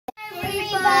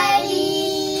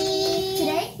everybody!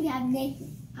 Today we have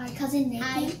Nathan, our cousin Nathan.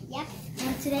 Hi. Yep.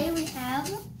 And today we have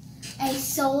a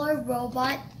solar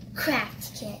robot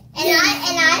craft kit. And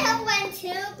I have one too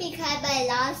because I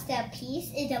lost a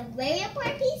piece. It's a very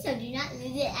important piece, so do not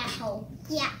lose it at home.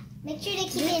 Yeah. Make sure to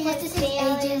keep it in the This is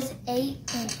ages 8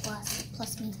 and plus.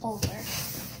 Plus means over.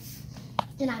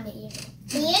 Then I'm 8 years old.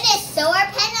 The unit is solar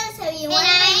panels, so you want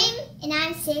And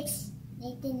I'm 6.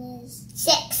 Nathan is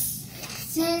 6.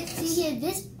 So, see here,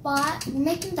 this bot, we're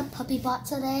making the puppy bot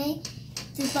today.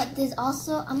 But there's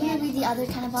also, I'm going to read the other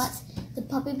kind of bots. The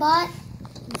puppy bot,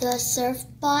 the surf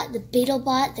bot, the beetle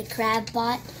bot, the crab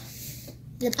bot.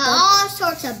 All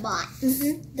sorts of bots.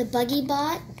 The buggy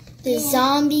bot, the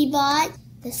zombie bot,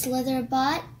 the slither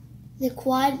bot, the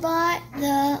quad bot,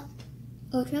 the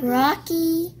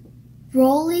rocky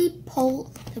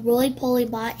roly-poly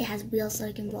bot. It has wheels so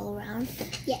it can roll around.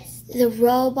 Yes. The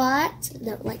robot,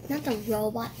 not the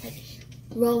robot, like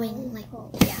rowing,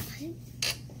 yeah.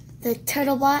 The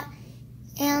turtle bot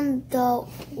and the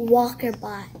walker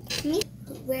bot.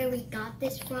 Where we got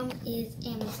this from is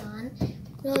Amazon.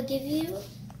 We'll give you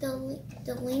the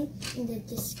link in the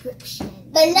description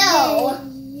below.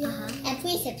 And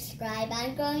please subscribe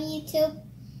on YouTube.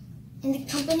 And the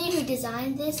company who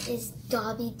designed this is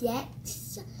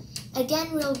GobiDex.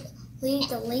 Again, we'll leave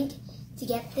the link to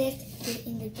get this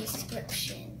in the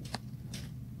description.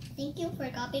 Thank you for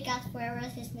GobiDex for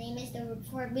us. His name is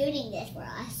for building this for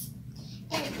us.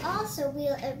 And also,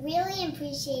 we'll really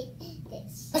appreciate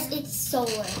this. Plus, it's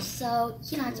solar, so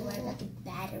you don't have to worry about the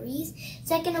batteries.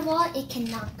 Second of all, it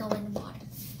cannot go in water,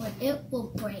 or it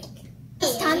will break.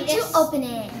 It's time to open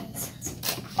it.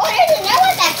 Oh, there's another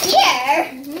one back here.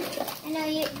 I know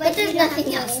you, but there's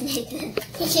nothing else, Nathan.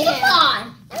 Come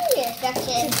on. I need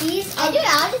instructions. So these I do it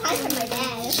all the time for my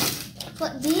dad.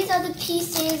 But these are the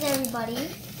pieces, everybody.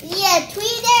 Yeah,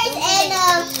 tweezers and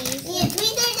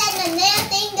the nail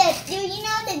thing that you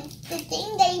know the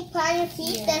thing that you put on your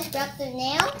teeth that scrubs the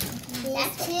nail.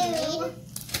 That's it.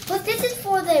 But this is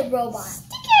for the robot.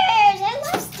 Stickers. I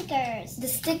love stickers. The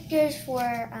stickers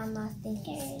for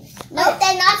stickers. Nope,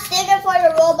 they're not stickers for the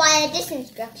robot. Just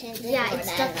instructions. Yeah,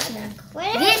 instructions.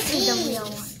 This is the real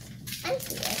one. I'm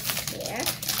here.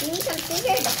 You need some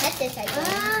stickers to cut this, I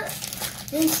guess.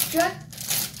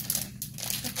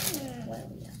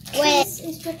 This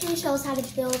instruction shows how to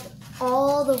build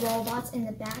all the robots in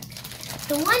the back.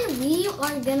 The one we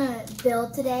are gonna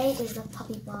build today is the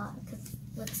puppy bot because it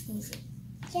looks easy.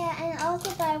 Yeah, and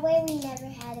also by the way, we never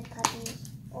had a puppy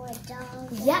or a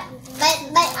dog. Yep. But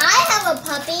I have a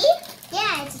puppy.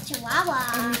 Yeah, it's a Chihuahua.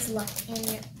 And it's Lucky, and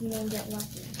you named it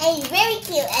Lucky. And he's very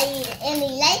cute, and he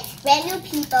likes brand new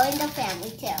people in the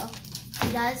family too. He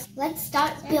does. Let's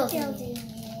start building it.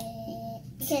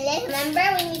 Okay, let's remember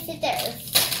we need to do.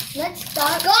 Let's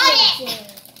start building.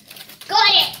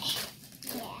 Got it!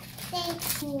 Yeah,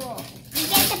 thanks. Cool. You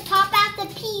get to pop out the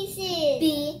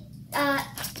pieces.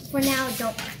 For now,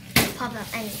 don't pop out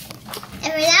anything.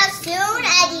 And for now, soon,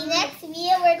 at the next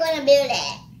video, we're going to build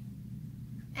it.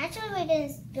 Actually, we're going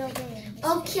to build it.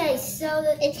 Okay, so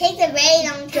it takes a very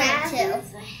long time, too.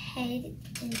 Head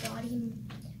and body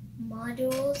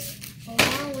modules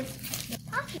along with the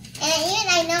pocket. And even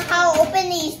I know how to open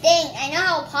these things. I know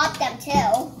how to pop them,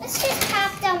 too. Let's just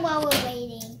pop them while we're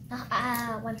waiting.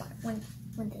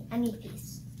 One thing. I need a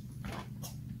piece.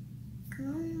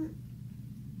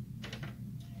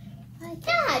 I know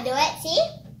how to do it, see?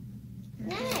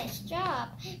 Nice job.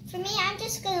 For me, I'm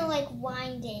just going to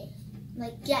wind it.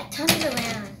 Turn it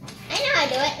around. I know how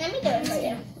to do it. Let me do it for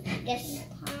you. Just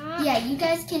pop. Yeah, you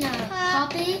guys can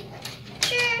pop it.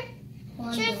 Sure.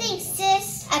 Sure thing,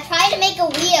 sis. I tried to make a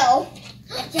wheel.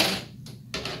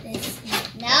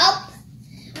 Nope.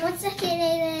 1 second,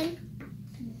 Aiden.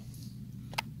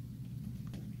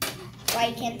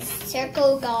 I can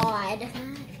circle God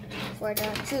for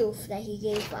the truth that he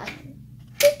gave us.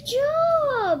 Good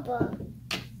job!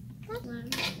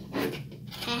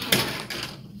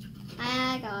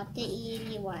 I got the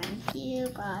easy one. You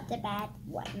got the bad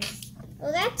ones.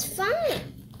 Well, that's fine.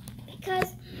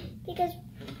 Because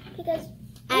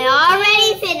I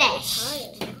already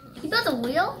finished. You built a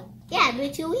wheel? Yeah,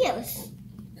 with 2 wheels.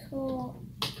 Cool.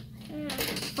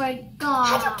 For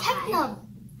God. How did you connect them?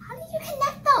 How did you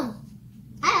connect them?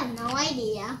 I have no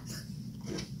idea.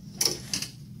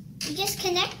 You just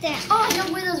connect them. Oh, I know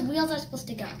where those wheels are supposed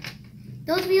to go.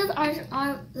 Those wheels are you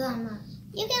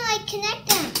can connect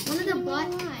them. One of the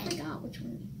bots. I forgot which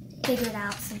one. Figure it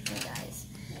out, simple guys.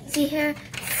 See here.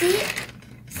 See.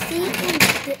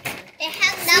 It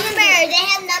has numbers. They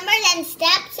have numbers and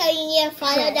steps, so you need to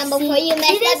follow them before you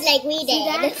mess up like we did. See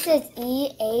that says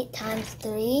E8 times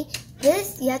 3.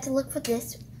 This, you have to look for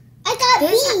this. I got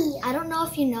This, B. I don't know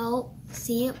if you know,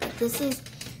 see it, but this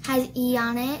has E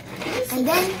on it. And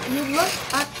then you look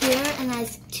up here and it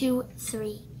has 2,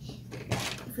 3.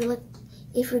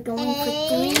 If you're going for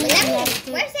 3, you have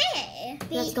to, Where's A?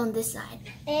 let's go on this side.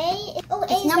 A. Oh,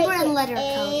 It's A number right and letter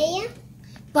A. code.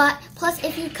 But plus,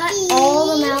 if you cut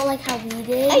all of them out like how we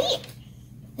did,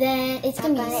 then it's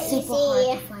gonna be super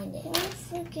hard to find it.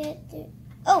 Let's look at the.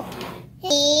 Oh. E.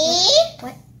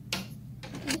 What?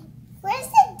 Where's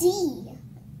the D?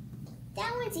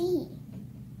 That one's E.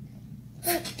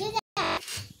 Wait, do that.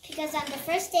 Because on the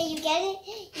first day you get it,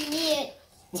 you need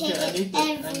to take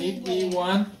it I need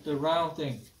E1, the round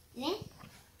thing. Yeah?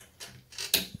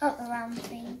 Oh, around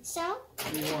thing. So?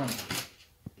 E1.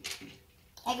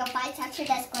 I got 5 texture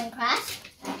that's going to crash.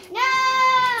 No!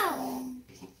 Oh.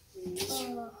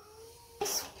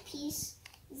 This piece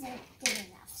isn't good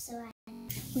enough, so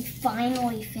We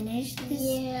finally finished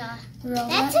this robot.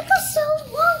 that took us so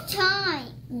long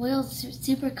time. Well, it's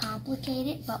super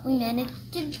complicated, but we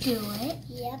managed to do it.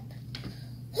 Yep.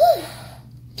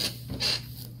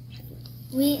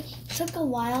 We took a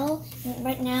while, and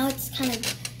right now it's kind of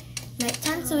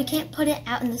nighttime, so we can't put it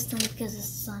out in the sun because the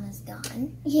sun is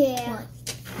gone. Yeah. Well,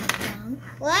 down.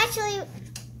 Well, actually,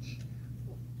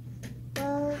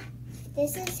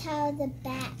 this is how the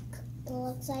back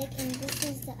looks like, and this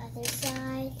is the other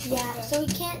side. Yeah, so we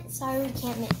can't. Sorry, we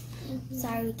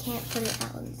can't put it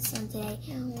out in the sun today.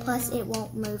 Plus, it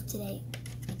won't move today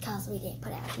because we didn't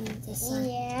put it out in the sun.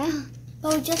 Yeah.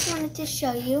 But we just wanted to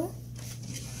show you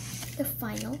the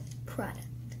final product.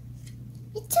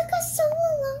 It took us so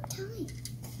a long time.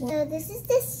 So this is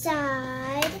the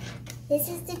side. This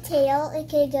is the tail. It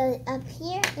could go up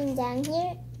here and down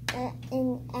here,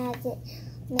 and add it,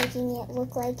 making it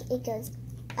look like it goes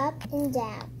up and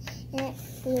down. And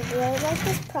we really like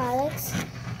this product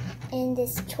and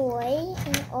this toy,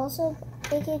 and also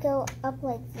it could go up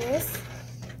like this,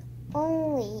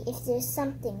 only if there's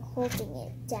something holding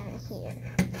it down here.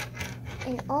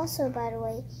 And also, by the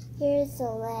way, here's the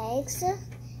legs.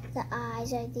 The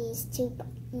eyes are these two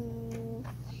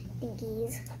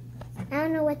thingies. I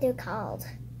don't know what they're called.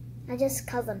 I just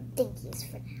call them thingies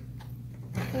for now.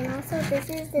 And also, this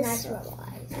is the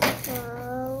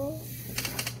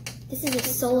This is a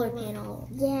solar panel.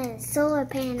 Yeah, solar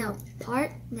panel.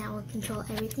 Part now will control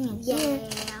everything, and here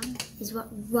is what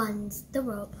runs the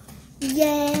robot.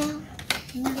 Yeah.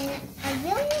 And I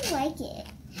really like it.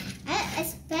 I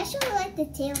especially like the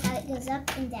tail, how it goes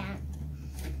up and down.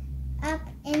 Up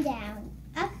and down.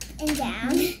 Up and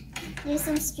down. There's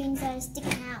some strings that are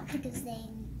sticking out because they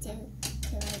need to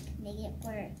like make it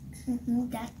work.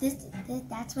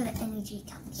 That's where the energy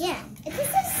comes. Yeah. This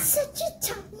is such a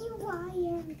tiny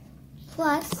wire.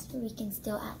 Plus, we can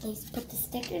still at least put the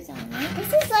stickers on it.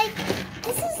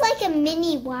 This is like a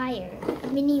mini wire. A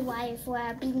mini wire for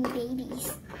our beanie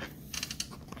babies.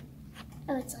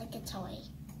 Oh, it's like a toy.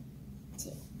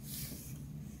 Too.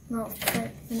 Well, for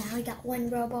now we got one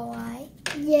robo eye.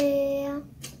 Yeah.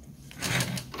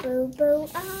 Robo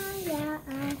eye, yeah,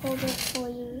 I'll hold it for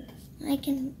you. I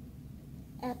can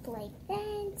Up like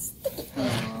that. Stick it.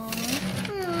 Aww.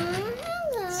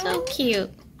 Hello. So cute.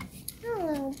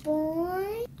 Hello,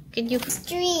 boy. Could you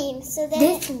Stream. So then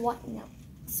this what? No,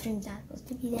 string's not supposed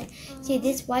to be there. See,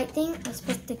 this white thing was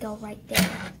supposed to go right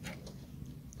there.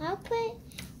 I'll put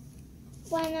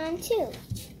one on too.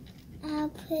 I'll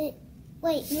put.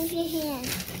 Wait, move your hand.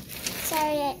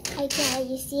 Sorry, I can't let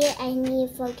you see it. I need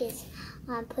to focus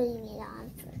on putting it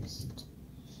on first.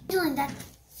 Doing that.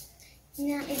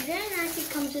 Now, is there an app that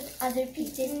comes with other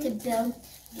pieces to build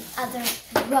the other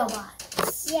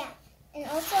robots? Yeah, and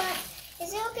also,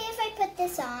 is it okay if I put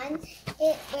this on?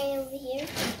 It right over here.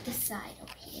 The side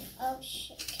over here. Oh,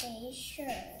 okay, sure.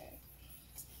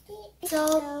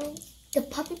 So, the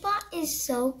puppy bot is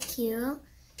so cute.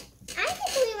 I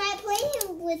think we might play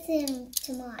with him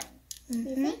tomorrow.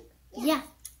 You think? Yeah.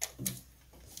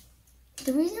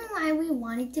 The reason why we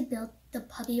wanted to build the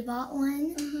puppy bot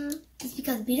one is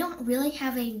because we don't really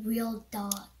have a real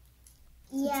dog.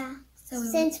 Yeah. So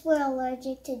Since we're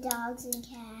allergic to dogs and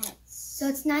cats. So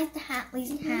it's nice to at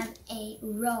least have a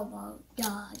robo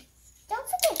dog. Don't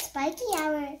forget Spiky,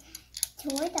 our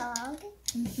toy dog.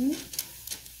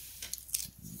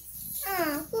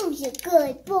 Who's a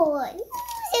good boy?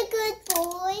 Who's a good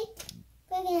boy?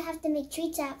 We're gonna have to make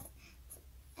treats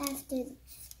after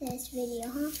this video,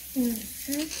 huh?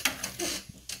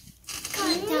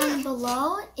 Comment down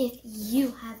below if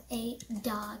you have a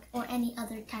dog or any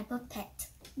other type of pet.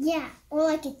 Yeah, or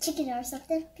like a chicken or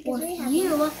something. Because Or we if have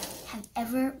you have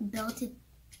ever built a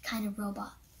kind of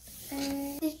robot.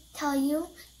 To tell you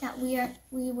that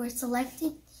we were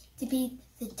selected to be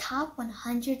the top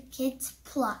 100 kids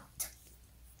plot.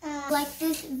 Like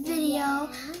this video.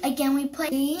 Again,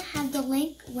 we have the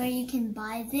link where you can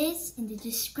buy this in the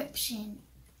description.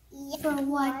 For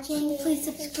watching, please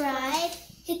subscribe,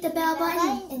 hit the bell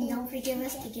button, and don't forget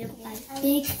us to give a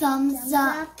big thumbs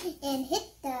up and hit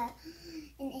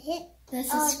the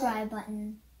subscribe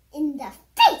button. in the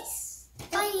face.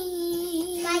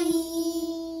 Bye. Bye.